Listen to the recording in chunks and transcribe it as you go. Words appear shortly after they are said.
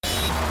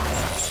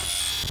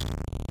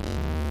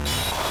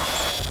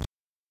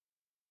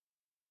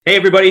Hey,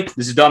 everybody,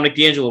 this is Dominic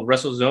D'Angelo of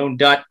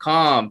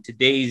WrestleZone.com.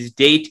 Today's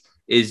date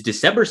is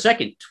December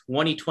 2nd,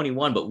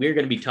 2021, but we're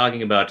going to be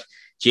talking about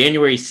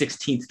January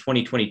 16th,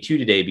 2022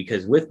 today,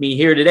 because with me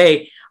here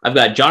today, I've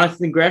got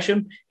Jonathan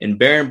Gresham and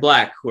Baron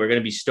Black, who are going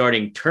to be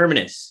starting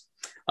Terminus,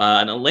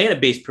 an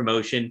Atlanta-based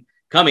promotion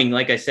coming,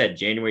 like I said,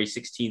 January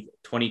 16th,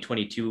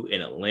 2022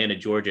 in Atlanta,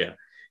 Georgia.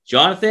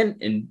 Jonathan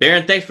and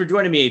Baron, thanks for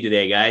joining me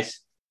today,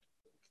 guys.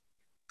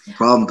 No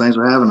problem. Thanks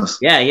for having us.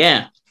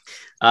 Yeah.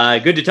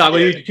 Good to talk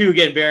with you too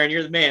again, Baron.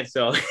 You're the man,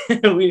 so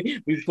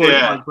we've poured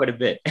on quite a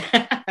bit.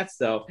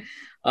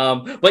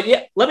 But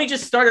yeah, let me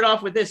just start it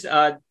off with this.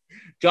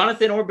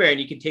 Jonathan or Baron,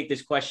 you can take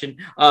this question.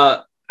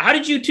 How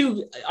did you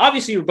two?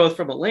 Obviously, you're both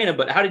from Atlanta,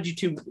 but how did you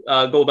two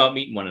go about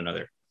meeting one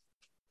another?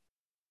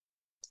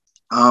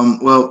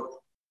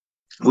 Well,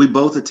 we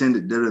both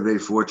attended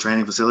WWE Ford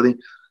training facility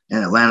in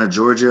Atlanta,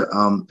 Georgia.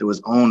 It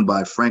was owned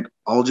by Frank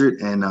Aldred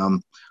and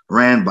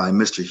ran by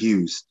Mr.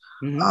 Hughes.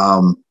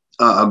 Mm-hmm.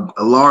 A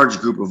large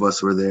group of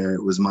us were there.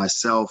 It was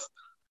myself,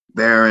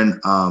 Baron.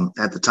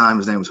 At the time,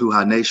 his name was Hoo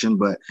Ha Nation,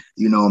 but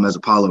you know him as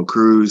Apollo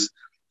Crews,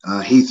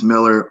 Heath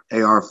Miller,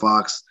 A.R.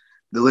 Fox.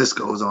 The list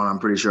goes on. I'm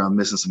pretty sure I'm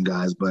missing some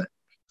guys, but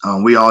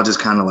we all just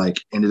kind of like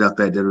ended up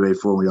at WWE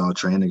 4. We all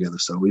trained together.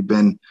 So we've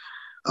been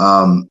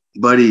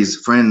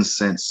buddies, friends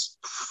since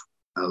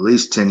at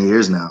least 10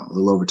 years now, a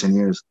little over 10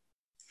 years.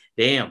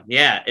 Damn.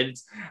 Yeah.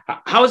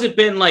 How has it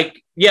been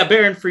like,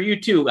 Baron, for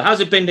you too, how's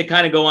it been to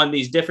kind of go on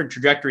these different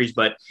trajectories,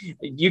 but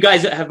you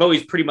guys have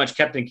always pretty much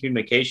kept in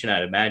communication,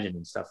 I'd imagine,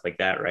 and stuff like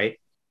that, right?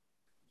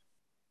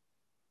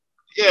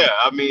 Yeah.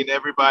 I mean,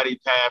 everybody's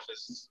path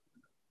is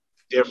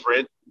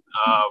different.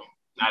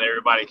 Not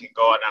everybody can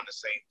go out on the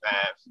same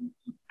path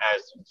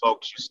as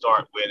folks you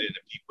start with and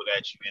the people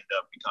that you end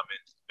up becoming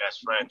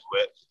best friends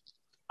with.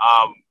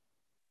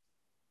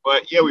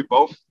 But yeah, we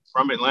both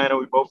from Atlanta.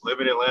 We both live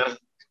in Atlanta.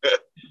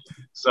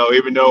 So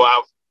even though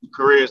our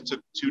careers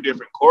took two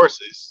different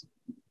courses,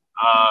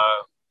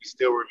 we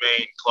still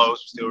remain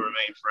close. We still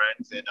remain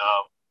friends. And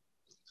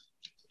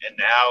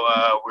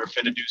now we're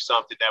finna do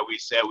something that we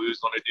said we was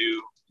going to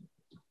do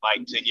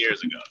like 10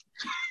 years ago.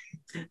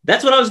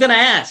 That's what I was going to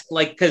ask.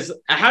 Like, because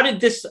how did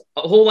this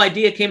whole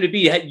idea came to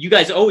be? You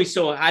guys always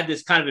had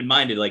this kind of in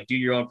mind to like do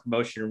your own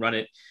promotion and run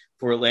it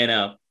for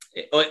Atlanta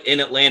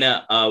in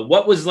Atlanta.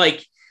 What was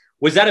like,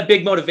 was that a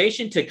big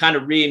motivation to kind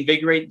of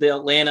reinvigorate the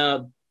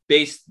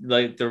Atlanta-based,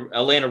 like the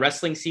Atlanta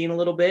wrestling scene a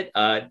little bit?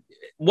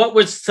 What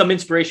was some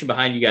inspiration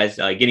behind you guys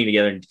getting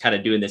together and kind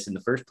of doing this in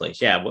the first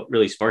place? Yeah, what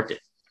really sparked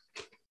it?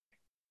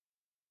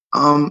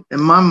 In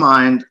my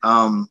mind,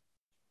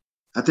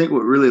 I think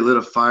what really lit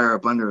a fire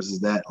up under us is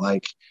that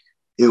like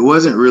it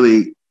wasn't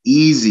really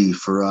easy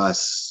for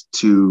us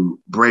to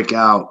break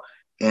out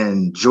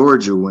in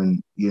Georgia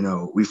when, you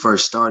know, we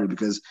first started,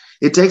 because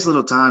it takes a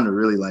little time to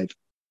really like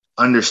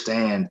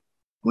understand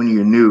when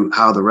you're new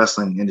how the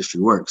wrestling industry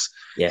works.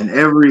 Yeah. And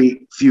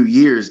every few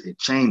years it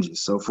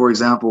changes. So for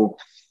example,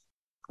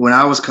 when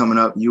I was coming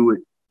up, you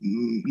would,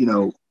 you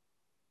know,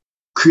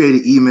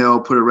 create an email,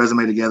 put a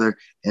resume together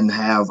and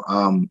have,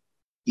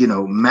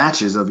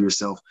 matches of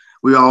yourself.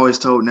 We were always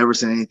told never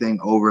send anything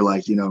over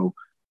like, 8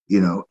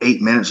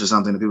 minutes or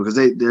something to people,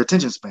 because their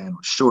attention span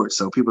was short.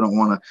 So people don't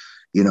want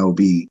to,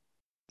 be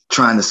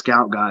trying to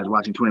scout guys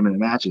watching 20-minute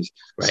matches.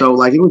 Right. So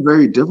like, it was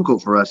very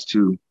difficult for us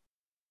to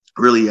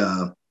really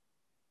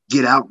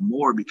get out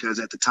more, because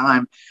at the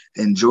time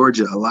in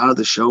Georgia, a lot of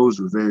the shows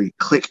were very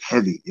click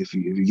heavy, if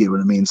you get what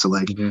I mean. So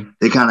like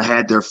they kind of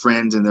had their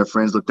friends and their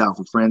friends looked out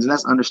for friends, and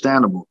that's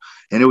understandable.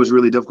 And it was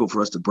really difficult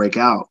for us to break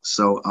out.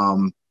 So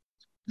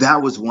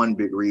that was one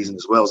big reason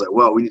as well. It was like,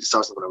 well, we need to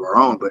start something of our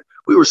own, but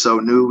we were so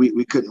new,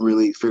 we couldn't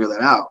really figure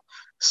that out.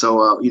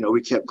 So,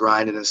 we kept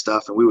grinding and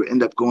stuff, and we would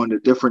end up going to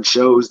different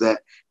shows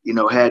that,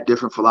 had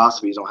different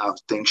philosophies on how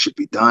things should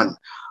be done.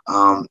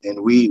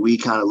 And we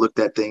kind of looked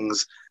at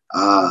things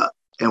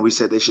and we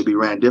said they should be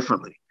ran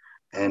differently.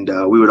 And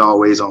we would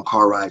always, on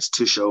car rides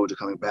to shows or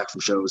coming back from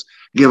shows,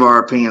 give our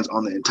opinions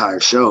on the entire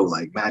show,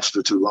 like matches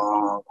were too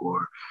long,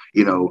 or,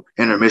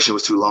 intermission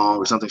was too long,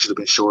 or something should have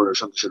been shorter, or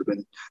something should have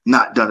been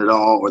not done at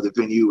all, or the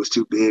venue was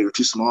too big or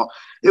too small.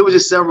 It was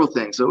just several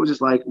things. So it was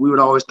just like we would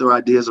always throw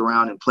ideas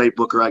around and play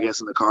booker, I guess,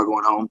 in the car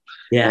going home.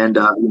 Yeah. And,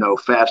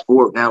 fast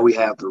forward, now we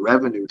have the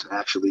revenue to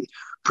actually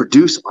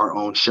produce our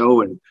own show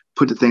and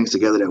put the things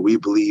together that we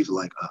believe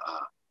like,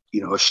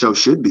 a show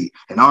should be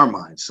in our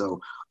minds.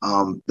 So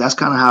that's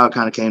kind of how it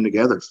kind of came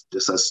together,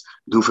 just us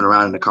goofing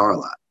around in the car a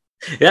lot.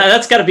 Yeah,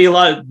 that's got to be a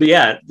lot of,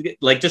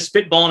 like just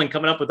spitballing and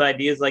coming up with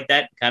ideas like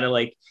that, kind of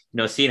like,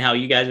 seeing how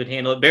you guys would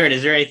handle it. Baron,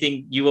 is there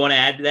anything you want to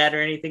add to that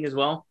or anything as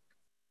well?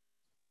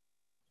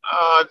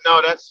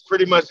 No, that's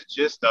pretty much the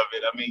gist of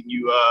it. I mean,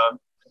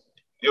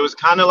 it was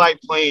kind of like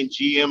playing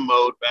GM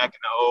mode back in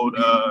the old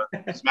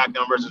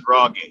SmackDown versus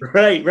Raw game.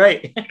 Right.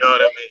 You know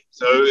what I mean?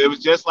 So it was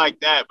just like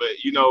that. But,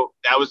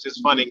 that was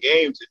just fun and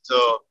games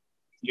until,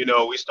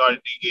 we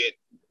started to get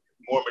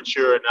more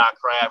mature in our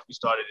craft. We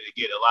started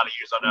to get a lot of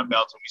years on our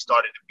belts, and we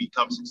started to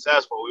become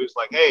successful. We was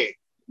like, hey,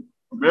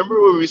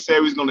 remember when we said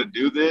we was going to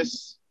do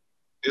this?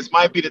 This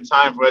might be the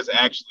time for us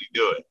to actually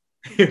do it.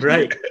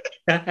 Right.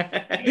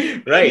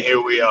 And Right.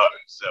 here we are.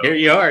 So Here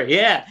you are.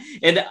 Yeah.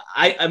 And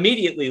I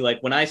immediately,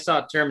 like, when I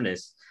saw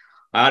Terminus,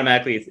 I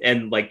automatically,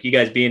 and like you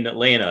guys being in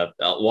Atlanta,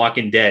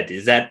 Walking Dead,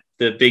 is that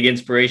the big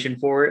inspiration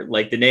for it?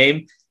 Like the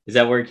name? Is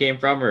that where it came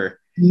from? Or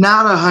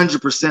Not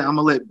 100%. I'm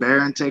gonna let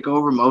Baron take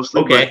over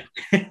mostly, okay.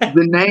 but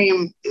the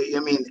name. I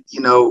mean,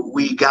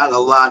 we got a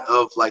lot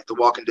of like the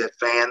Walking Dead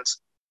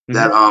fans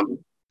that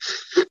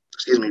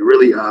excuse me,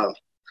 really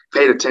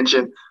paid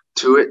attention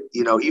to it.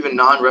 Even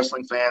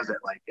non-wrestling fans that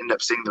like end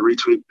up seeing the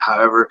retweet,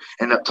 however,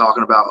 end up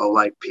talking about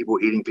like people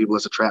eating people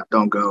as a trap.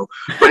 Don't go.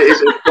 But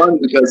it's fun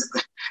because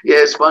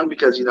it's fun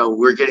because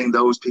we're getting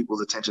those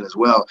people's attention as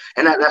well,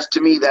 and that's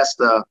to me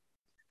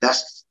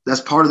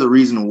that's part of the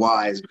reason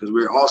why is because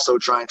we're also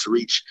trying to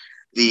reach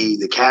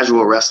the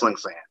casual wrestling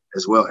fan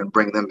as well and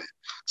bring them in.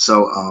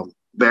 So,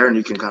 Baron,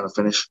 you can kind of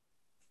finish.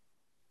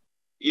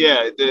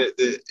 Yeah,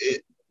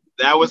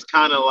 that was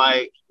kind of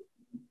like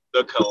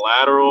the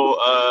collateral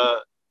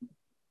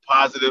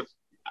positive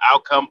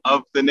outcome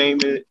of the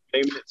naming it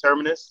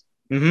Terminus.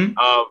 Mm-hmm.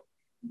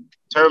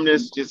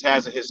 Terminus just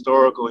has a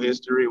historical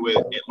history with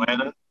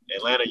Atlanta.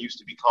 Atlanta used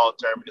to be called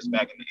Terminus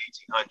back in the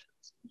 1800s.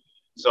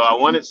 So I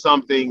wanted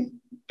something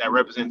that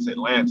represents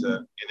Atlanta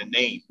in the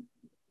name,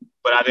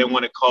 but I didn't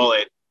want to call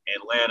it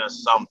Atlanta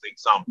something.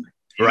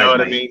 You know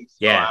what I mean? So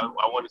Yeah.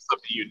 I wanted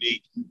something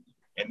unique.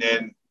 And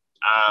then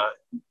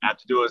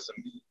after doing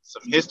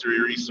some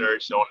history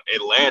research on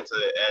Atlanta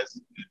as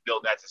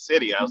built as a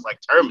city, I was like,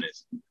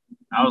 Terminus.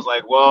 I was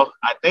like, well,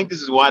 I think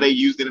this is why they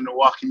used it in The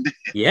Walking Dead.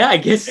 Yeah, I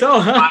guess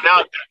so. Huh? Find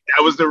out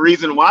that was the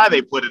reason why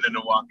they put it in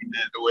The Walking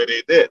Dead the way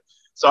they did.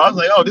 So I was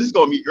like, oh, this is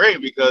going to be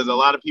great because a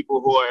lot of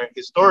people who are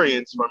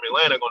historians from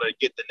Atlanta are going to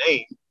get the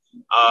name.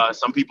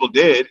 Some people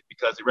did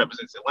because it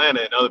represents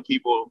Atlanta, and other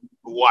people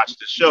who watched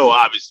the show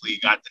obviously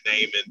got the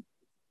name, and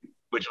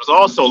which was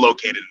also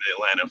located in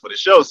Atlanta for the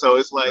show. So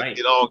it's like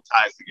It all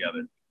ties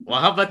together.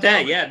 Well, how about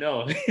that? Yeah,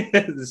 no,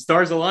 the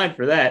stars align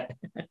for that.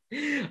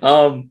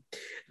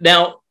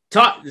 Now,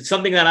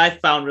 something that I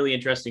found really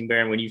interesting,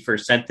 Baron, when you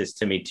first sent this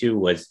to me too,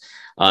 was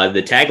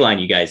the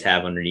tagline you guys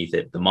have underneath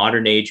it, the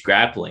modern age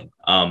grappling.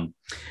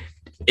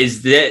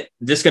 Is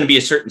this going to be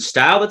a certain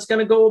style that's going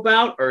to go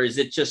about, or is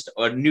it just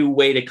a new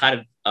way to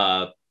kind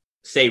of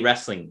say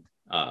wrestling?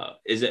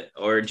 Is it,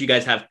 or do you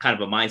guys have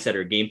kind of a mindset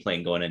or game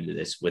plan going into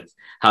this with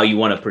how you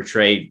want to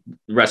portray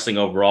wrestling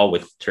overall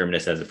with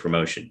Terminus as a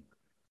promotion?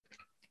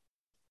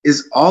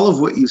 Is all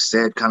of what you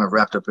said kind of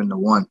wrapped up into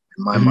one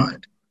in my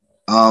mind?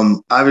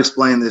 I've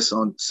explained this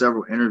on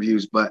several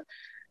interviews, but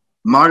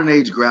modern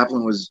age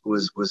grappling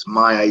was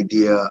my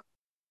idea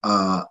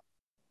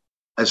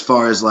as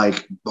far as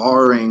like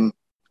borrowing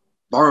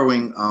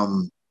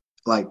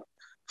like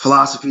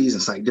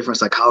philosophies and different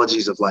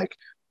psychologies of like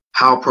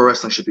how pro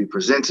wrestling should be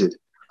presented.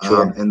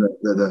 Sure. And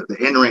the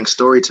in-ring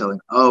storytelling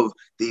of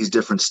these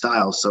different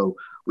styles. So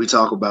we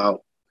talk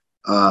about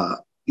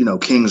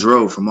King's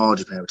Row from All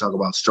Japan. We talk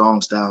about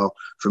Strong Style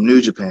from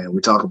New Japan.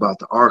 We talk about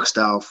the Arc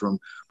Style from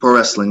Pro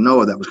Wrestling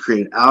Noah that was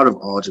created out of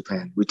All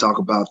Japan. We talk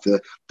about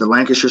the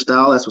Lancashire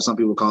Style. That's what some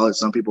people call it.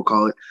 Some people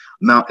call it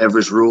Mount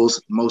Everest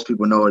Rules. Most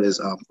people know it as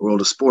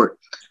World of Sport.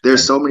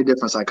 There's so many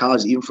different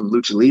psychologies, even from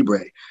Lucha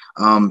Libre.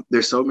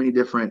 There's so many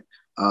different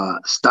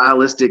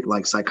stylistic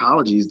like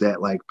psychologies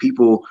that like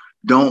people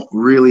don't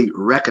really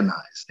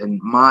recognize. And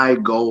my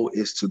goal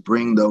is to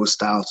bring those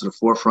styles to the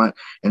forefront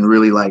and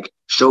really like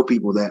show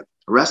people that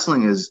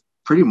wrestling is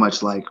pretty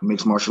much like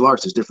mixed martial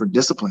arts. There's different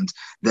disciplines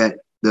that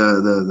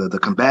the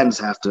combatants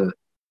have to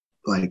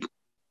like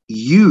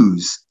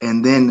use.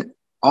 And then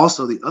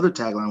also the other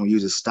tagline we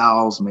use is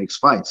styles makes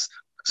fights.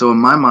 So in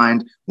my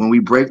mind, when we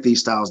break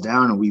these styles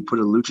down and we put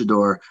a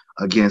luchador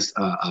against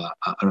an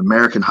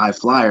American high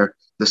flyer,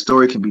 the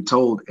story can be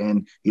told.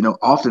 And,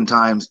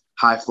 oftentimes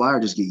high flyer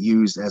just get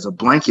used as a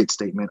blanket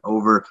statement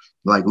over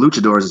like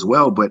luchadors as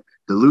well. But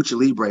the Lucha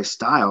Libre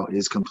style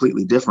is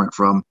completely different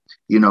from,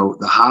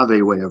 the Have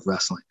way of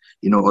wrestling,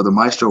 or the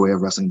Maestro way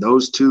of wrestling.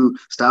 Those two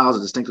styles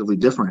are distinctively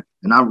different.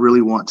 And I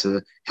really want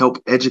to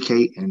help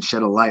educate and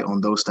shed a light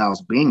on those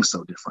styles being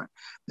so different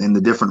and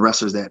the different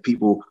wrestlers that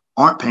people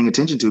aren't paying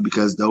attention to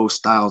because those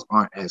styles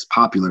aren't as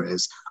popular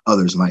as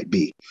others might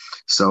be.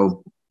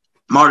 So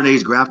modern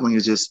age grappling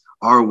is just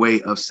our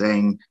way of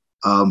saying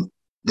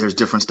there's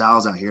different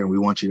styles out here and we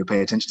want you to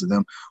pay attention to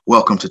them.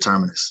 Welcome to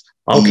Terminus.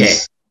 Okay.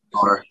 These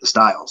are the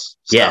styles.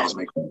 Styles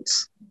make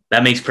sense.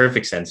 That makes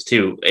perfect sense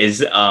too.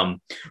 Is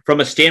from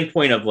a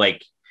standpoint of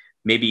like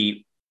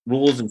maybe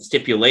rules and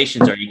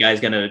stipulations, are you guys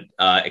going to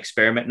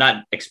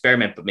not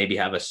experiment, but maybe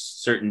have a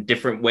certain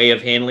different way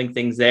of handling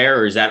things there?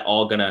 Or is that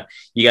all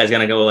you guys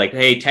going to go like,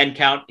 hey, 10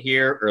 count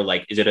here? Or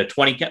like, is it a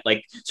 20 count?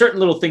 Like certain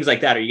little things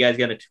like that. Are you guys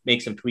going to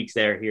make some tweaks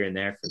there, here and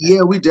there?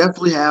 Yeah, we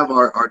definitely have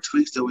our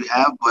tweaks that we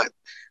have. But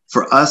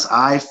for us,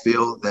 I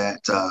feel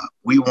that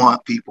we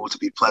want people to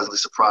be pleasantly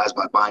surprised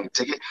by buying a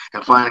ticket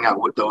and finding out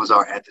what those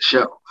are at the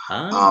show.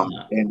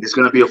 And it's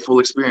going to be a full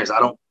experience. I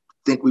don't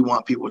think we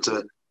want people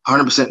to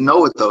 100% know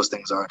what those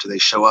things are until they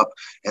show up,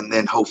 and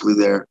then hopefully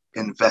they're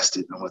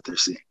invested in what they're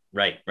seeing.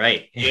 Right.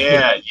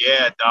 Yeah,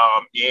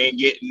 Dom. You ain't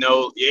getting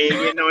no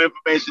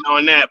information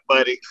on that,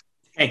 buddy.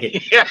 Dang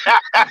it. Yeah.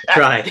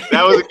 Tried.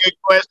 That was a good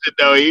question,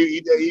 though.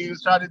 He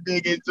was trying to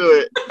dig into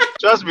it.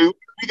 Trust me,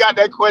 we got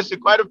that question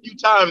quite a few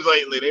times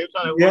lately. They were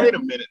trying to wait a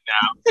minute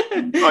now.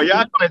 Oh,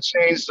 y'all gonna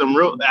change some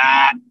rules?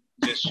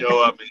 Just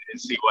show up and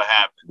see what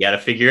happens. You got to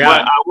figure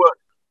out. I would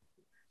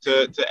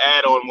to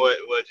add on what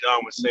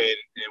John was saying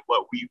and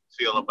what we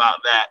feel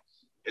about that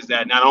is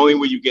that not only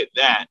will you get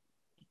that,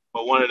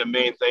 but one of the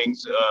main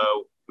things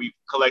we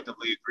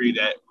collectively agree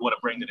that we want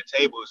to bring to the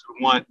table is we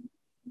want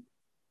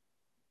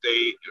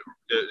the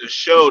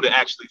show to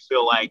actually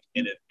feel like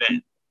an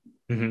event.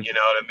 Mm-hmm. You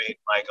know what I mean?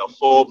 Like a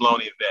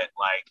full-blown event,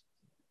 like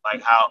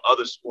how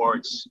other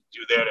sports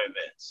do their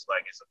events.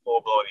 Like it's a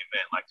full-blown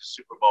event. Like the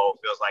Super Bowl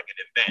feels like an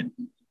event.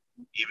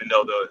 Even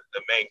though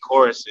the main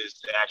course is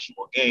the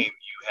actual game,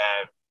 you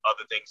have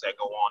other things that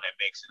go on that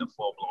makes it a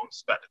full-blown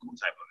spectacle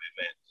type of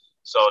event.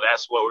 So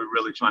that's what we're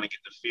really trying to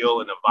get the feel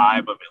and the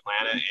vibe of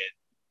Atlanta and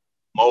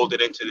mold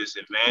it into this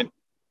event.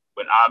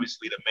 But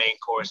obviously the main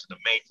course, the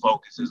main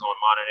focus is on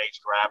modern age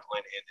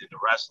grappling and the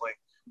wrestling.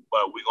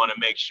 But we're going to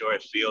make sure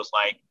it feels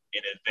like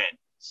an event,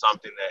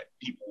 something that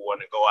people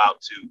want to go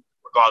out to,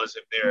 regardless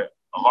if they're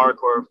a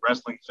hardcore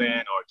wrestling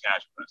fan or a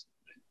casual wrestling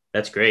fan.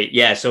 That's great.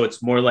 Yeah. So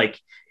it's more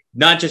like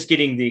not just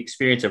getting the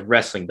experience of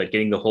wrestling, but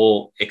getting the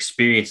whole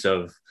experience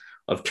of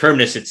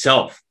Terminus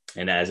itself.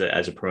 And as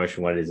a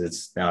promotion, what it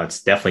is,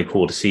 it's definitely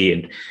cool to see.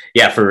 And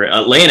yeah, for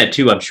Atlanta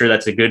too, I'm sure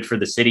that's a good for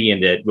the city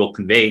and it will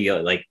convey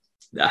like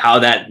how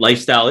that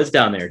lifestyle is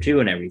down there too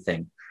and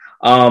everything.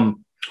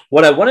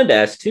 What I wanted to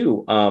ask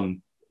too,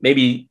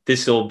 maybe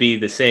this will be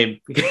the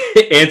same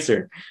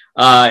answer.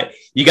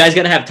 You guys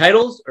gonna have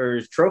titles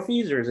or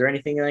trophies or is there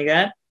anything like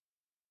that?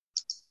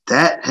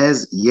 That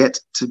has yet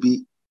to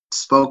be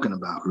spoken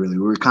about, really.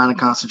 We're kind of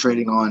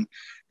concentrating on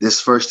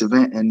this first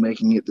event and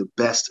making it the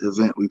best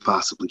event we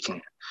possibly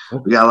can.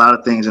 Okay. We got a lot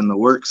of things in the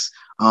works.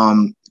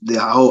 The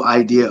whole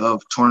idea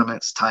of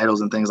tournaments,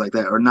 titles, and things like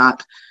that are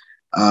not,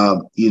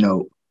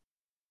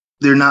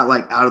 they're not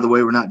like out of the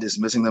way. We're not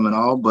dismissing them at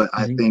all, but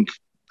I think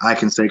I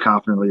can say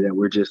confidently that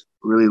we're just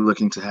really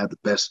looking to have the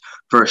best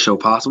first show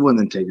possible and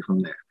then take it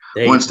from there.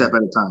 One step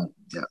at a time.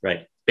 Yeah.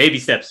 Right. Baby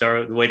steps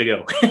are the way to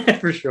go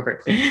for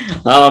sure.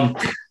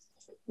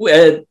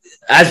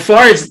 As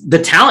far as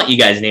the talent you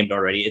guys named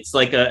already, it's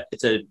a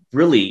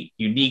really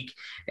unique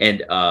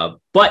and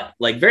but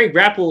like very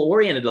grapple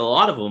oriented, a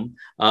lot of them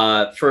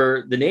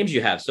for the names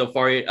you have so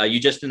far. You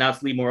just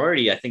announced Lee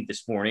Moriarty, I think,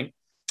 this morning,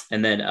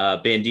 and then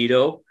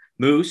Bandito,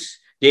 Moose,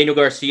 Daniel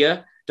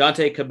Garcia,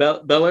 Dante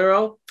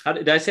Caballero.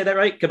 Did I say that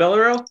right?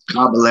 Caballero,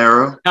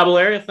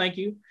 thank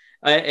you.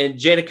 And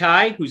Jada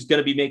Kai, who's going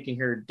to be making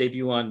her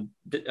debut on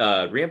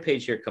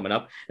Rampage here coming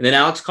up, and then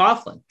Alex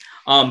Coughlin.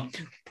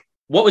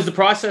 What was the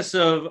process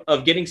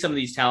of getting some of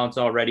these talents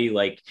already?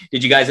 Like,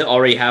 did you guys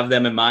already have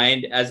them in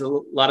mind as a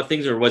lot of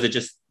things, or was it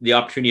just the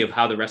opportunity of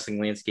how the wrestling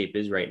landscape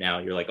is right now?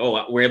 You're like,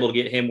 oh, we're able to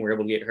get him, we're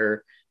able to get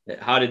her.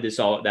 How did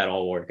that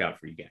all work out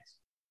for you guys?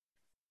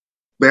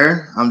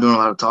 Baron, I'm doing a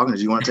lot of talking.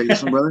 Do you want to take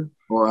this one, brother,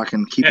 or I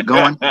can keep it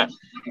going?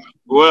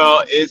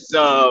 Well, it's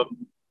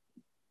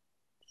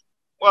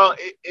what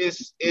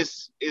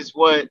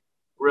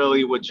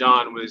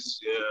John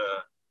was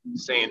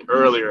saying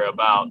earlier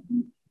about.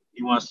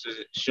 He wants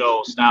to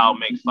show style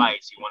make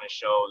fights. He wants to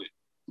show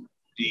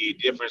the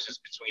differences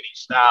between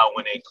each style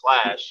when they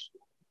clash.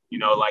 You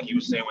know, like he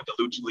was saying with the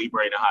Lucha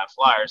Libre and the High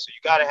Flyer. So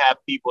you got to have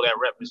people that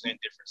represent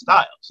different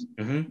styles.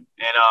 Mm-hmm.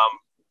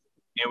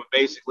 And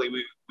basically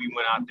we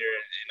went out there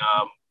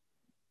and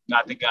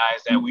got the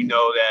guys that we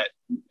know that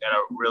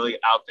are really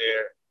out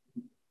there,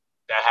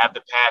 that have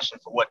the passion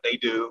for what they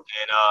do,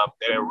 and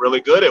they're really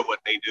good at what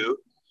they do.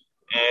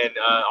 And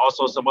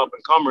also some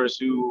up-and-comers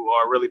who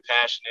are really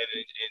passionate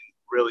and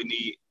really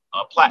need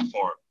a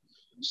platform.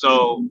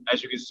 So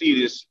as you can see,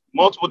 there's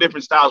multiple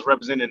different styles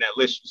represented in that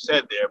list you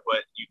said there,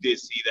 but you did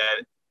see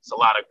that it's a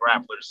lot of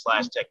grapplers /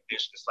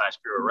 technicians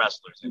 / pure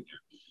wrestlers in there.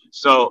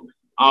 So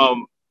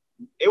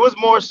it was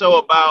more so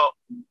about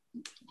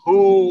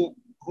who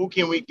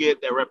can we get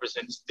that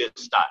represents this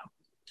style.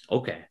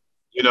 Okay.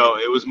 You know,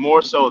 it was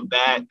more so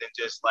that than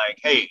just like,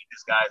 hey,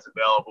 this guy's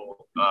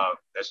available.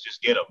 Let's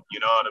just get him. You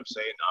know what I'm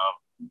saying?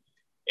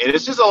 And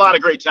it's just a lot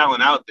of great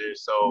talent out there.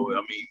 So,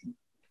 I mean,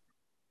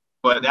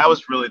 but that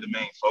was really the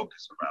main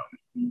focus around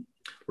it.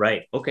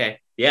 Right.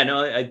 Okay. Yeah,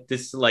 no,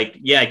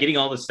 getting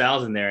all the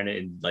styles in there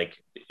and like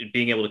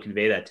being able to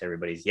convey that to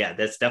everybody's,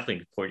 that's definitely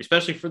important,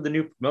 especially for the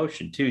new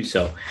promotion too.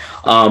 So,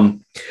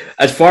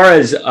 as far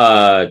as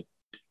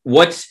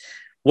what is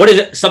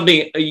it,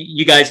 something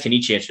you guys can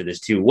each answer this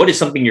too? What is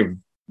something you're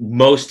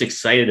most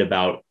excited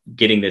about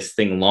getting this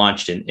thing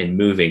launched and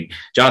moving?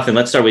 Jonathan,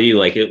 let's start with you.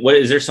 Like, what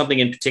is there something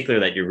in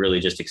particular that you're really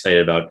just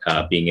excited about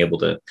being able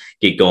to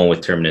get going with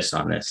Terminus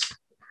on this?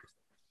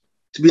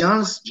 To be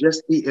honest,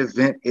 just the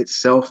event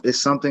itself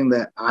is something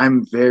that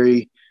I'm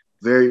very,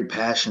 very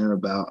passionate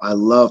about. I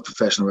love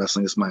professional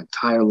wrestling. It's my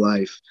entire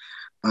life.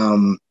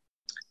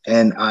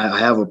 and I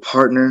have a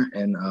partner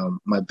and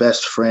my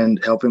best friend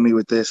helping me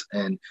with this,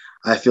 and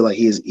I feel like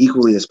he is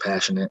equally as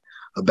passionate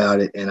about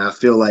it. And I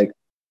feel like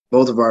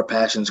both of our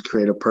passions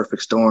create a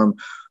perfect storm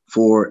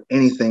for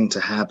anything to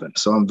happen.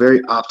 So I'm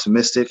very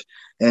optimistic.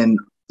 And,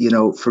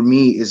 for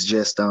me, it's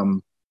just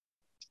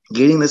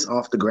getting this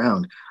off the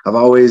ground. I've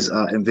always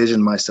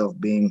envisioned myself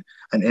being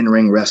an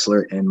in-ring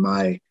wrestler, and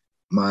my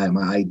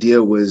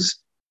idea was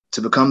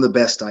to become the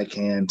best I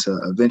can, to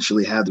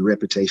eventually have the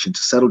reputation,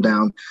 to settle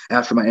down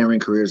after my in-ring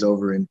career is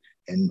over and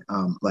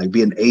like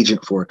be an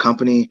agent for a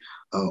company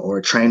or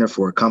a trainer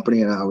for a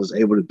company. And I was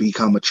able to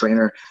become a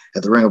trainer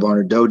at the Ring of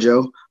Honor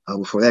Dojo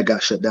before that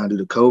got shut down due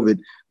to COVID.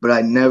 But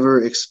I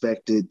never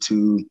expected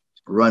to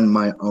run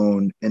my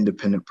own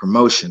independent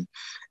promotion.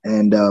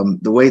 And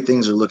the way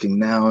things are looking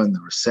now and the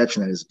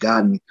reception that it's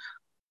gotten,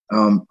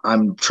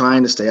 I'm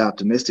trying to stay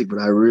optimistic, but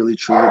I really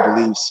truly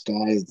believe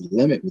sky is the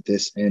limit with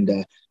this.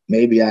 And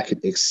maybe I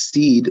could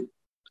exceed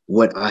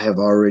what I have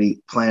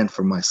already planned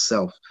for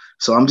myself.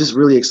 So I'm just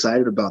really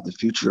excited about the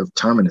future of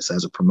Terminus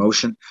as a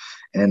promotion,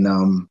 and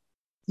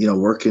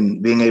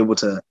being able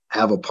to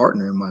have a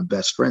partner in my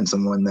best friend,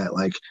 someone that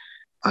like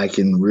I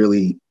can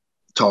really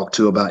talk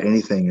to about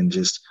anything and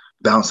just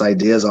bounce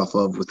ideas off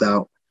of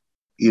without,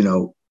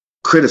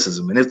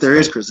 criticism. And if there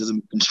is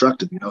criticism,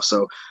 constructive,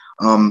 So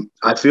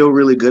I feel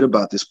really good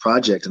about this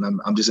project, and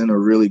I'm just in a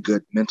really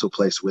good mental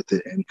place with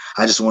it. And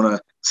I just want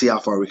to see how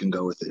far we can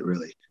go with it,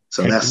 really.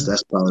 So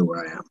that's probably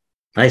where I am.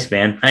 Nice,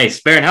 man. Nice.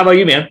 Baron, how about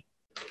you, man?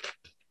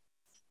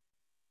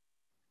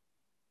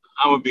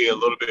 I'm going to be a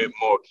little bit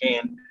more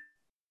candid.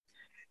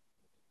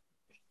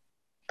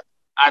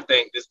 I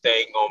think this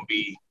thing going to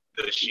be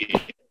the shit.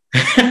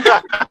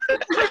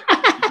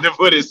 To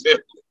put it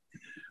simply.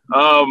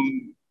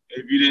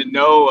 If you didn't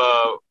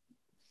know,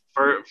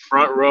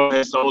 Front Row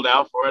has sold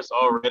out for us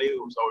already, so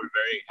we're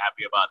very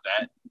happy about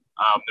that.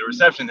 The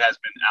reception has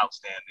been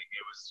outstanding.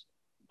 It was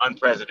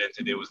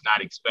unprecedented. It was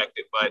not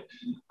expected, but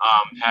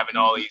having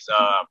all these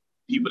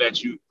people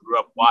that you grew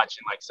up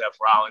watching, like Seth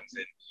Rollins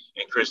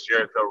and Chris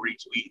Jericho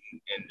retweeting,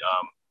 and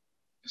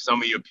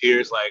some of your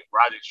peers like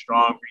Roger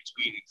Strong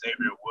retweeting,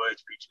 Xavier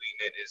Woods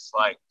retweeting it, it's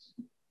like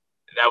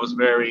that was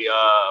very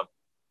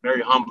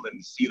very humbling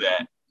to see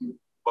that.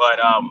 But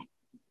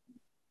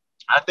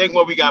I think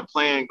what we got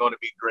planned going to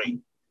be great.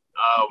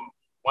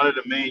 One of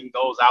the main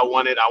goals I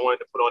wanted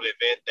to put on an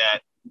event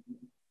that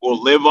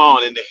will live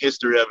on in the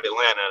history of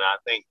Atlanta, and I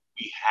think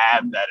we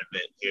have that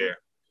event here.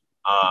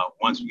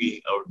 Once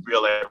we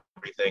reveal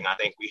everything, I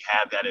think we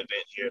have that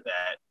event here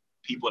that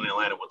people in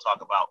Atlanta will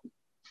talk about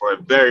for a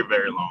very,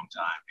 very long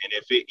time. And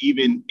if it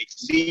even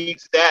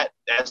exceeds that,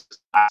 that's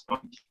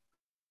awesome.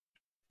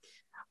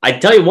 I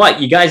tell you what,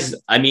 you guys,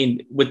 I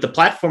mean, with the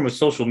platform of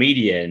social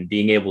media and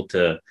being able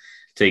to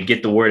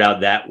get the word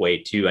out that way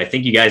too, I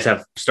think you guys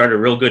have started a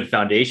real good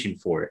foundation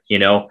for it.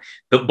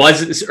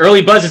 The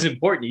early buzz is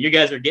important. You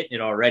guys are getting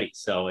it already.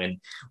 So,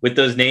 and with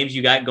those names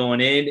you got going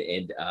in,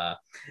 and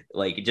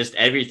like just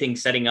everything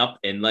setting up,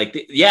 and like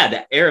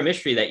the era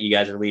mystery that you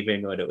guys are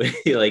leaving,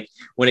 like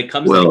when it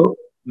comes to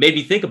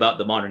maybe think about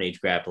the modern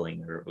age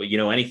grappling or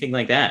anything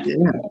like that. Yeah,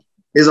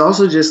 it's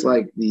also just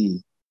like the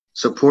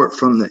support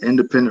from the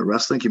independent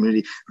wrestling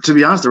community. To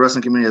be honest, the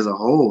wrestling community as a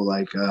whole,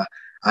 like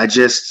I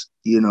just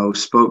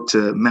spoke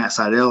to Matt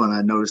Seidel, and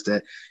I noticed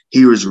that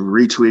he was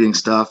retweeting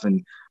stuff,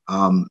 and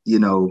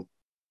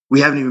we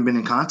haven't even been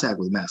in contact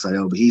with Matt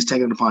Seidel, but he's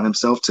taken it upon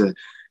himself to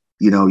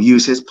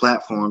use his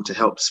platform to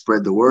help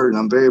spread the word, and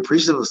I'm very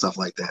appreciative of stuff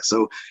like that.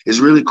 So it's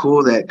really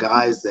cool that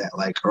guys that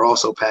like are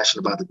also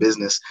passionate about the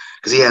business,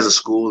 because he has a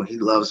school and he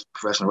loves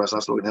professional wrestling.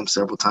 I've spoken to him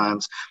several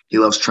times. He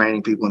loves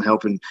training people and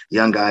helping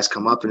young guys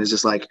come up, and it's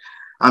just like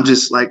I'm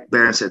just, like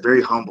Baron said,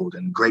 very humbled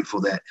and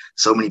grateful that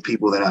so many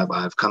people that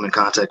I've come in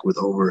contact with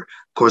over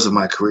the course of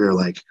my career,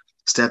 like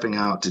stepping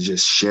out to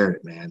just share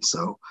it, man.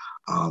 So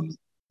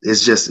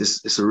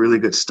it's a really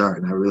good start,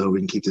 and I really hope we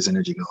can keep this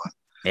energy going.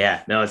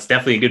 Yeah, no, it's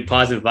definitely good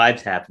positive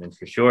vibes happening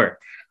for sure.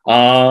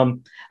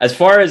 As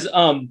far as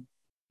do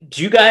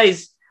you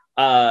guys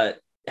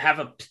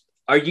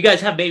you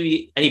guys have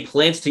maybe any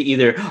plans to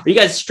are you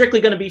guys strictly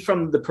going to be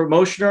from the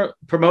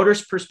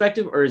promoter's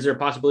perspective, or is there a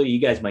possibility you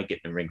guys might get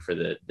in the ring for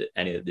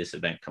any of this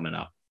event coming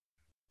up?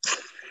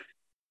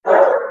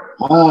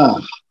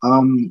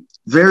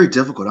 Very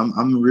difficult.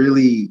 I'm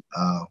really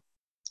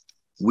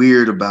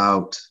weird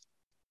about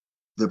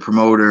the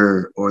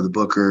promoter or the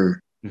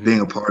booker being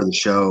a part of the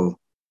show.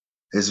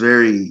 It's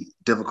very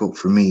difficult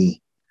for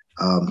me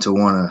to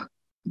want to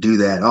do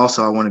that.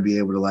 Also, I want to be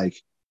able to like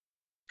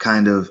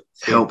kind of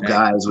help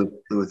guys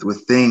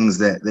with things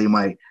that they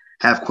might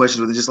have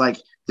questions with. It's just like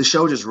the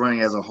show just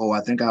running as a whole.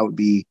 I think I would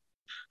be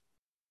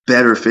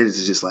better fitted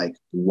to just like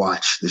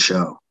watch the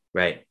show,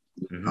 right?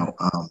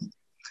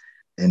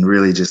 And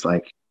really just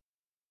like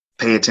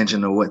pay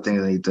attention to what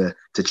things I need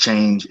to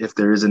change if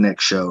there is a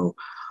next show.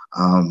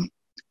 Haven't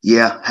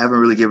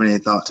really given any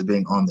thought to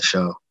being on the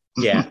show.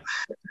 Yeah,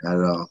 not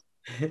at all.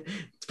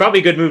 It's probably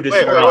a good move to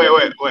wait,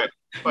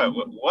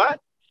 what?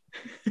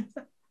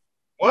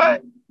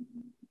 What?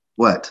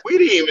 What? We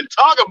didn't even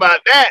talk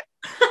about that.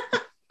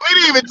 We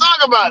didn't even talk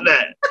about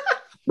that.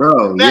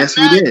 Bro, yes,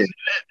 we did.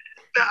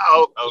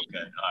 Oh, okay.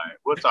 All right.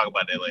 We'll talk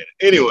about that later.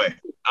 Anyway,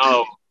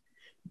 I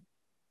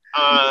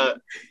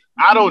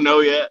don't know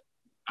yet,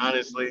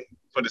 honestly,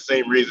 for the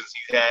same reasons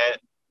he's had.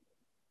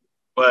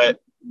 But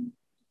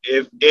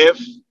if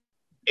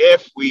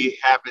we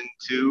happen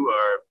to,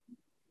 or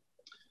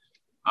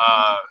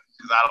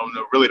because I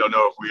really don't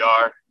know if we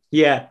are.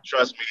 Yeah.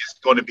 Trust me, it's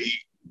going to be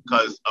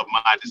because of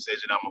my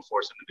decision. I'm gonna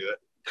force him to do it.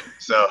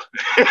 So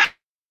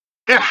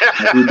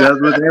he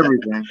does with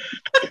everything.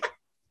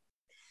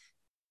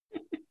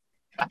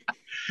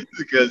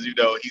 Because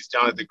he's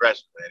talented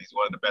aggression, man. He's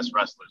one of the best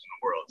wrestlers in the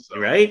world. So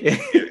right.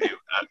 it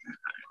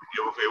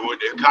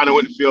kind of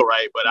wouldn't feel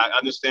right, but I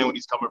understand where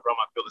he's coming from.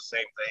 I feel the same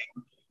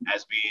thing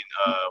as being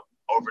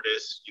over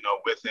this,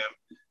 with him.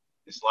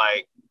 It's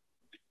like,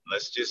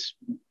 let's just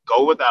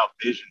go with our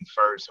vision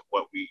first of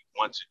what we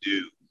want to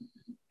do,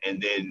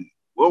 and then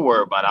we'll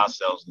worry about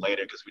ourselves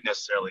later because we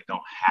necessarily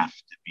don't have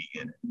to be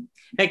in it.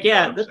 Heck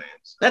yeah,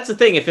 that's the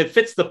thing. If it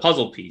fits the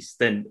puzzle piece,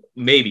 then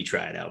maybe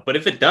try it out. But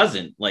if it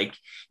doesn't,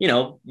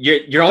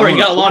 you're already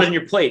got a lot on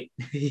your plate.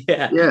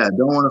 Yeah, don't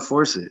want to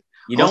force it.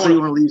 You want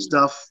to leave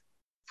stuff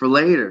for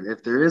later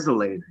if there is a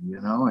later,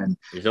 and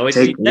there's always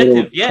take a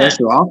little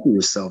pressure off of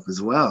yourself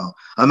as well.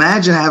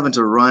 Imagine having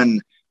to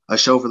run a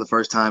show for the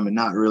first time and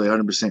not really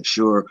 100%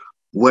 sure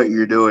what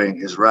you're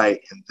doing is right,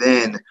 and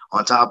then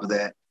on top of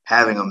that,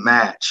 having a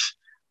match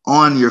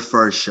on your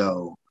first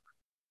show.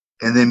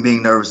 And then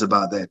being nervous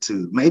about that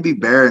too. Maybe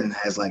Baron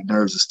has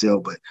nerves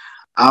still, but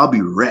I'll be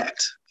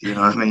wrecked. You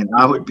know what I mean?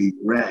 I would be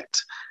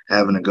wrecked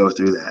having to go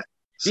through that.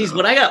 Geez,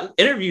 when I got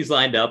interviews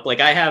lined up,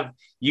 I have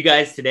you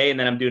guys today, and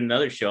then I'm doing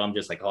another show. I'm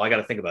just I got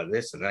to think about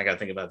this, and then I got to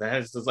think about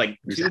that. It's just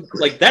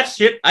that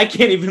shit. I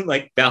can't even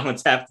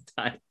balance half the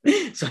time.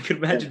 So I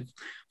could imagine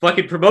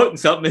fucking promoting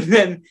something and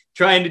then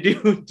trying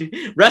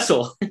to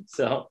wrestle.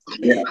 So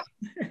yeah.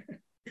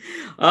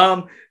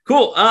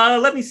 Cool.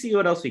 Let me see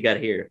what else we got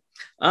here.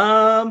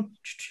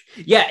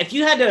 If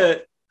you had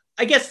to,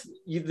 I guess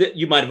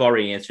you might have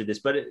already answered this,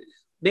 but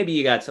maybe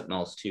you got something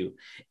else too.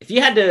 If you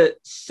had to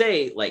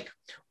say,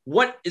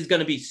 what is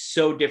going to be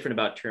so different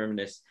about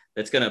Terminus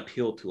that's going to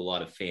appeal to a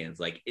lot of fans?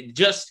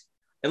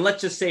 And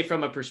let's just say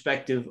from a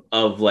perspective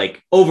of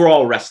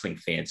overall wrestling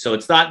fans. So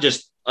it's not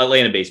just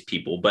Atlanta-based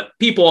people, but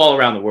people all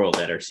around the world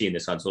that are seeing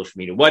this on social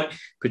media. What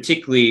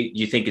particularly do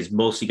you think is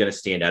mostly going to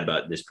stand out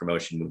about this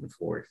promotion moving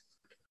forward?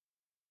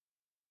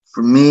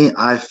 For me,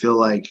 I feel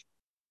like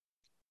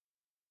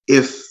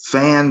if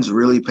fans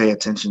really pay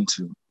attention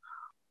to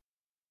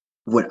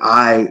what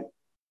I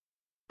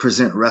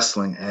present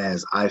wrestling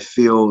as, I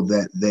feel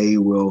that they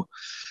will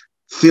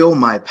feel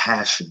my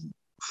passion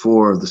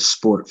for the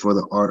sport, for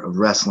the art of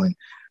wrestling.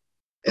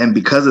 And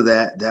because of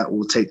that, that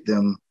will take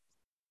them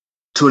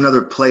to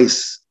another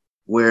place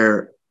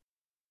where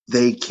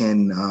they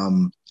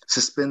can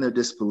suspend their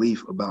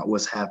disbelief about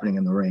what's happening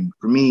in the ring.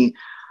 For me,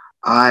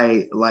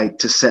 I like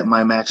to set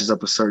my matches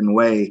up a certain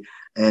way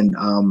and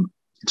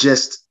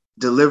just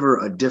deliver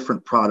a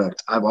different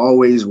product. I've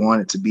always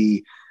wanted to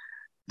be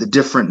the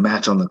different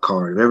match on the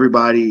card.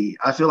 Everybody,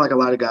 I feel like a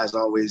lot of guys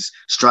always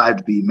strive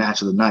to be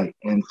match of the night.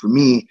 And for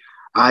me,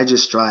 I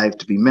just strive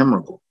to be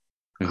memorable.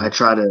 Mm-hmm. I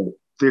try to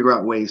figure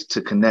out ways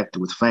to connect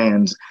with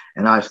fans.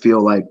 And I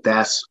feel like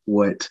that's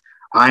what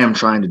I am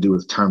trying to do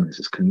with Terminus,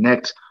 is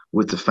connect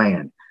with the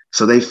fan.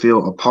 So they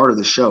feel a part of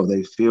the show.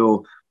 They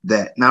feel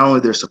that not only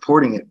they're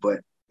supporting it, but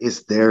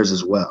it's theirs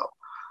as well.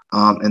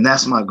 And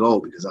that's my goal,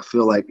 because I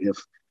feel like if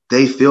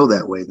they feel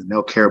that way, then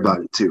they'll care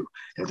about it too.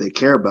 If they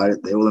care about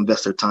it, they will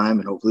invest their time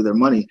and hopefully their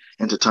money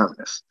into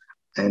Terminus.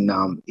 And,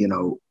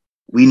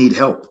 we need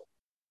help.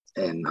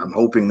 And I'm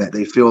hoping that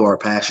they feel our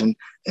passion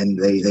and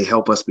they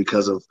help us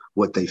because of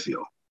what they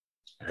feel.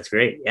 That's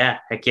great. Yeah.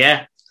 Heck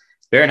yeah.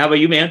 Baron, how about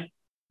you, man?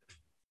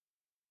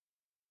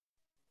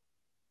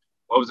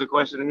 What was the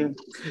question again?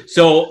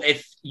 So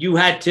if you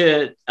had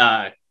to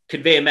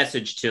convey a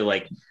message to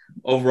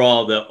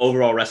the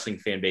overall wrestling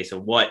fan base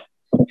of what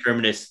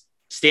Terminus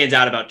stands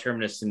out about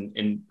Terminus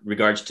in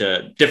regards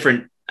to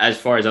different, as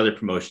far as other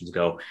promotions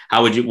go,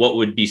 what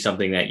would be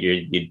something that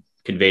you'd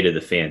convey to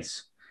the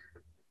fans?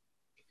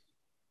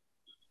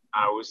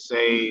 I would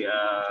say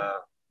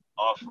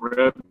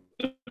off-rip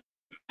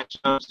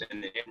matchups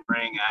and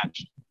in-ring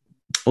action.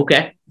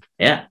 Okay.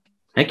 Yeah.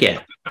 Heck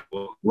yeah.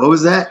 What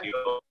was that?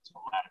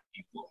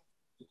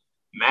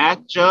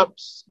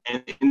 Matchups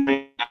and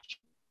in-ring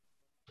action.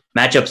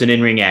 Matchups and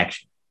in-ring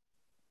action.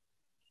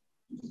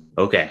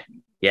 Okay.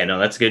 Yeah, no,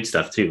 that's good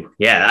stuff too.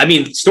 Yeah. I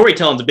mean,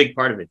 storytelling's a big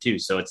part of it too.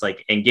 So it's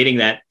and getting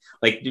that,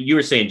 like you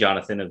were saying,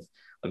 Jonathan,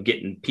 of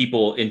getting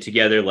people in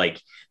together,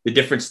 the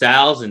different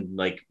styles and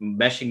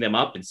meshing them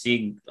up and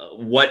seeing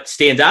what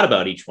stands out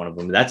about each one of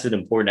them. That's an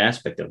important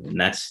aspect of it.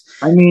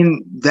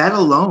 And that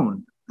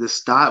alone, the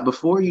style,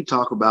 before you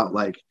talk about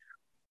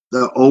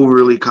the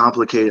overly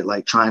complicated,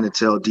 trying to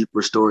tell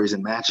deeper stories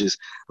in matches,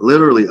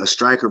 literally a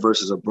striker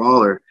versus a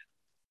brawler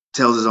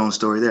tells his own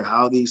story there.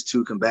 How are these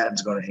two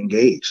combatants going to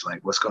engage?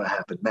 What's going to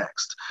happen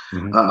next?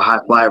 Mm-hmm. A high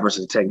flyer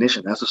versus a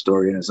technician, that's a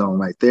story in its own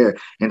right there.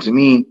 And to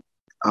me,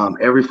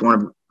 every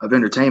form of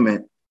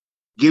entertainment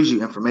gives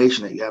you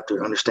information that you have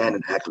to understand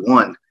in Act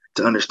 1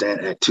 to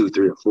understand Act 2,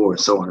 3, and 4,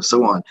 and so on and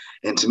so on.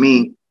 And to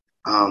me,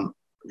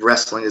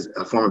 wrestling is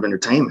a form of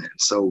entertainment.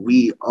 So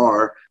we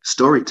are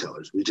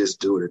storytellers. We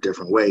just do it a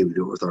different way. We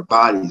do it with our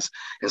bodies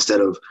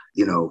instead of,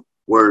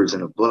 words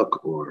in a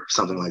book or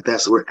something like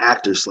that. So we're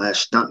actors /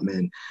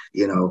 stuntmen,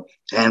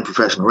 and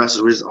professional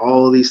wrestlers. We're just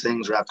all of these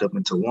things wrapped up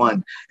into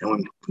one.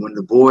 And when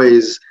the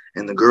boys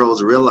and the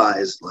girls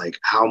realize like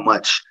how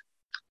much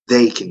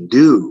they can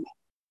do,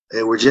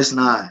 we're just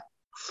not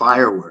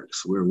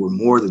fireworks. We're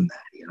more than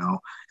that,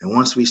 And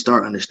once we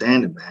start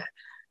understanding that,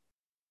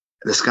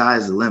 the sky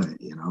is the limit,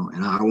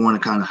 And I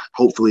want to kind of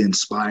hopefully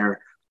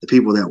inspire the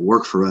people that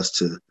work for us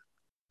to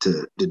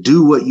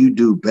do what you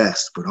do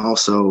best, but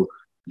also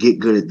get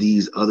good at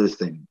these other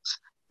things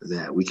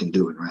that we can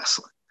do in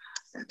wrestling.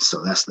 And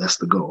so that's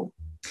the goal.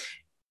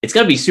 It's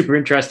going to be super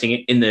interesting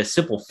in the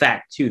simple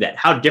fact too, that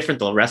how different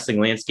the wrestling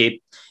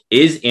landscape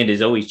is and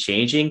is always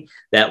changing,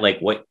 that like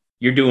what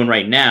you're doing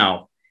right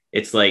now,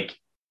 it's like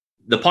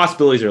the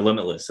possibilities are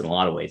limitless in a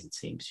lot of ways. It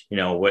seems, you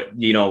don't know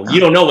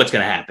what's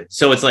going to happen.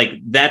 So it's like,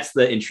 that's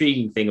the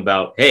intriguing thing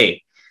about,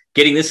 hey,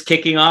 getting this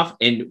kicking off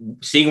and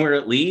seeing where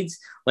it leads.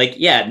 Like,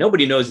 yeah,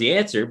 nobody knows the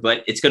answer,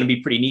 but it's going to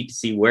be pretty neat to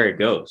see where it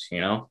goes,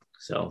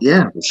 So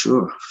yeah, for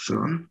sure.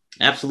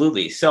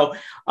 Absolutely. So,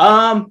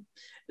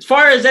 as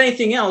far as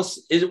anything else,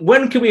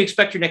 when can we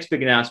expect your next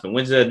big announcement?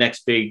 When's the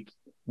next big?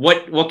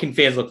 What can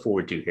fans look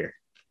forward to here?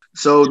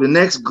 So the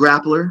next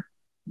grappler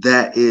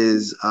that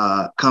is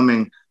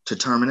coming to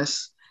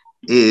Terminus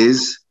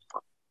is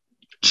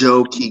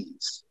Joe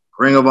Keys,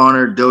 Ring of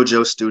Honor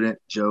Dojo student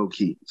Joe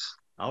Keys.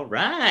 All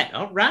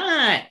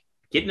right.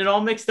 Getting it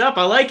all mixed up.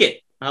 I like it.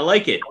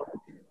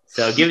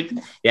 So giving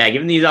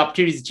these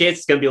opportunities a chance.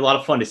 It's going to be a lot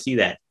of fun to see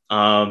that.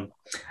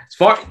 As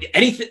far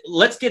anything,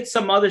 let's get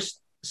some other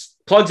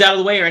plugs out of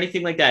the way or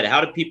anything like that. How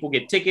do people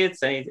get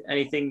tickets? Any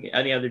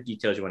other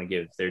details you want to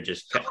give? They're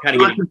just kind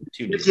of getting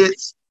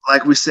tickets.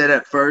 Like we said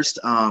at first,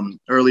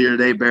 earlier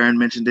today, Baron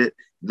mentioned it,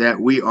 that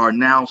we are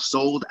now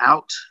sold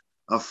out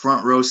of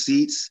front row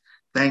seats.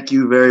 Thank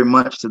you very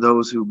much to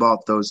those who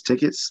bought those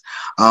tickets.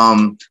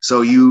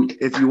 So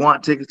if you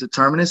want tickets to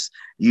Terminus,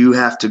 you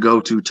have to go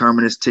to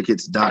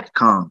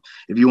terminustickets.com.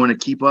 If you want to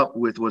keep up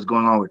with what's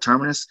going on with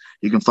Terminus,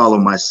 you can follow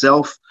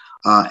myself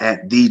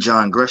at the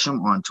John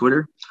Gresham on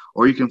Twitter,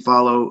 or you can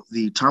follow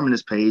the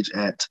Terminus page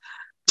at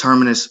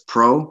Terminus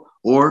Pro,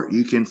 or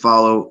you can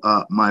follow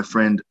my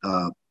friend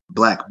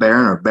Black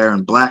Baron or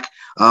Baron Black.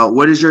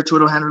 What is your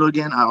Twitter handle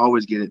again? I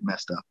always get it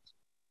messed up.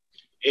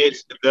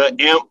 It's the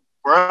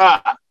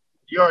Emperor.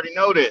 You already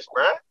know this,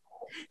 bro.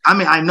 I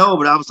mean, I know,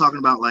 but I was talking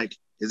about like,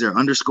 is there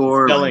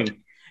underscore? Spelling. Like,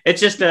 it's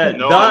just the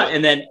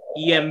and then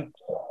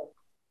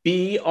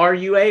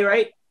EMBRUA,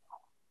 right?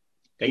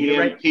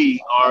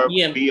 EMPRBRUH.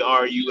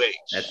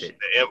 That's it.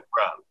 The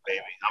Emperor,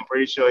 baby. I'm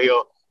pretty sure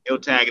he'll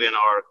tag it in the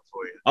article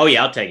for you. Oh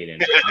yeah, I'll tag it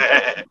in.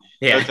 Yeah,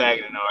 he'll tag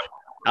it in the article.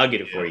 I'll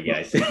get it for you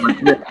guys.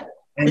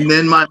 And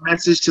then my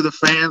message to the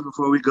fans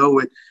before we go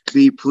would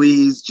be,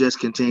 please just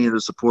continue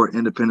to support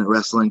independent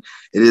wrestling.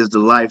 It is the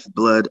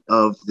lifeblood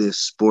of this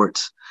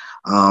sport.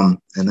 And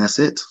that's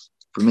it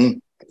for me.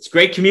 It's a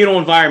great communal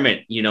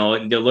environment,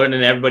 they're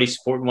learning everybody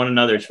supporting one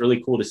another. It's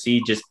really cool to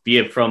see, just be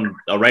it from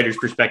a writer's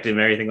perspective and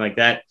everything like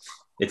that.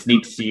 It's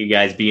neat to see you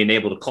guys being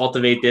able to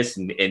cultivate this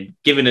and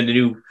giving it a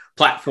new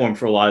platform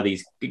for a lot of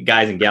these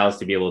guys and gals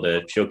to be able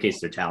to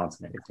showcase their talents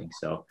and everything.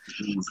 So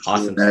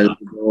awesome stuff.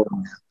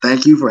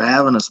 Thank you for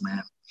having us,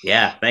 man.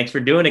 Yeah, thanks for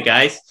doing it,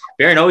 guys.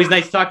 Baron, always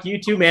nice to talk to you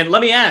too, man.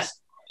 Let me ask,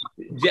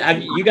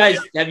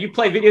 have you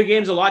played video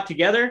games a lot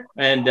together?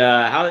 And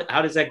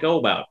how does that go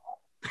about?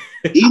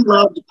 He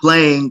loved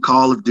playing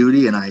Call of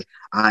Duty, and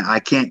I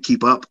can't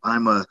keep up.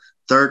 I'm a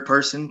third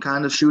person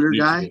kind of shooter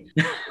guy.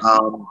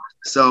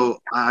 So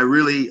I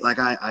really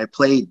I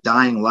played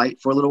Dying Light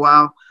for a little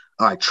while.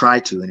 I try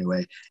to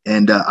anyway.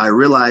 And I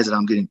realize that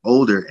I'm getting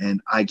older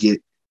and I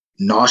get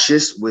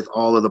nauseous with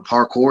all of the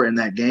parkour in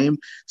that game.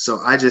 So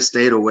I just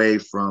stayed away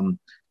from,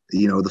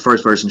 the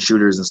first person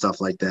shooters and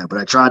stuff like that. But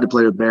I tried to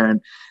play with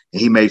Baron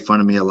and he made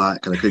fun of me a lot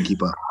because I couldn't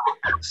keep up.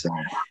 So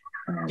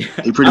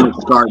he pretty much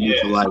scarred me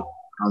for life.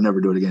 I'll never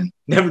do it again.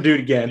 Never do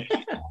it again.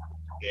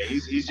 Yeah,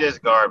 he's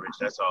just garbage.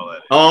 That's all that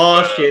is.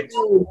 Oh, shit.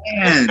 Oh,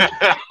 man. You know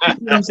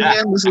what I'm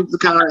saying? This is the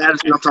kind of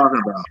attitude I'm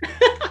talking about.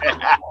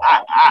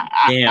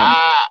 Damn.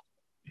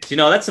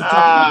 That's some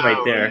tough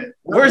right there.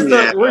 Where's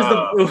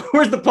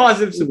the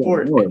positive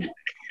support? What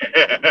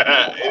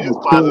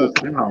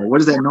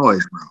is that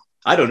noise, bro?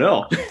 I don't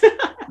know.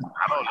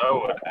 I don't know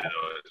what that is.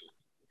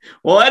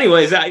 Well,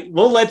 anyways,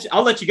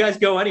 I'll let you guys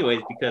go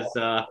anyways because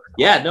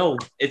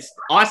it's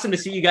awesome to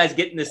see you guys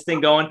getting this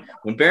thing going.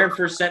 When Baron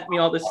first sent me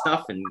all this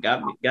stuff and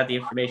got the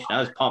information,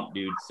 I was pumped,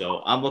 dude.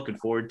 So I'm looking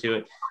forward to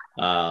it.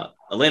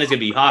 Atlanta's gonna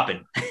be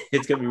hopping.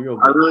 It's gonna be real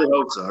good. I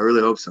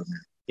really hope so,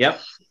 man. Yep.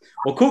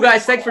 Well, cool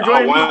guys. Thanks for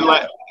joining me. One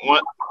last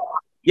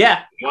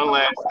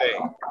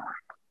thing.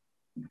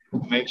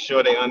 Make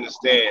sure they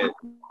understand.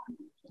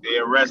 If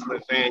they're a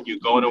wrestling fan, you're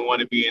going to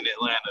want to be in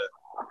Atlanta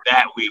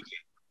that weekend.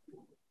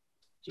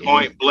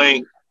 Point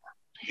blank.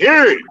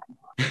 Period.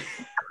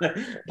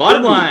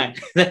 Bottom line.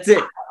 That's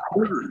it.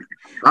 All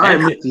right,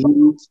 Mr.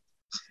 Hughes.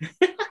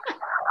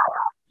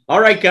 All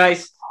right,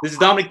 guys. This is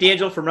Dominic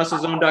D'Angelo from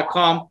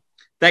WrestleZone.com.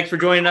 Thanks for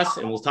joining us,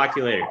 and we'll talk to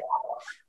you later.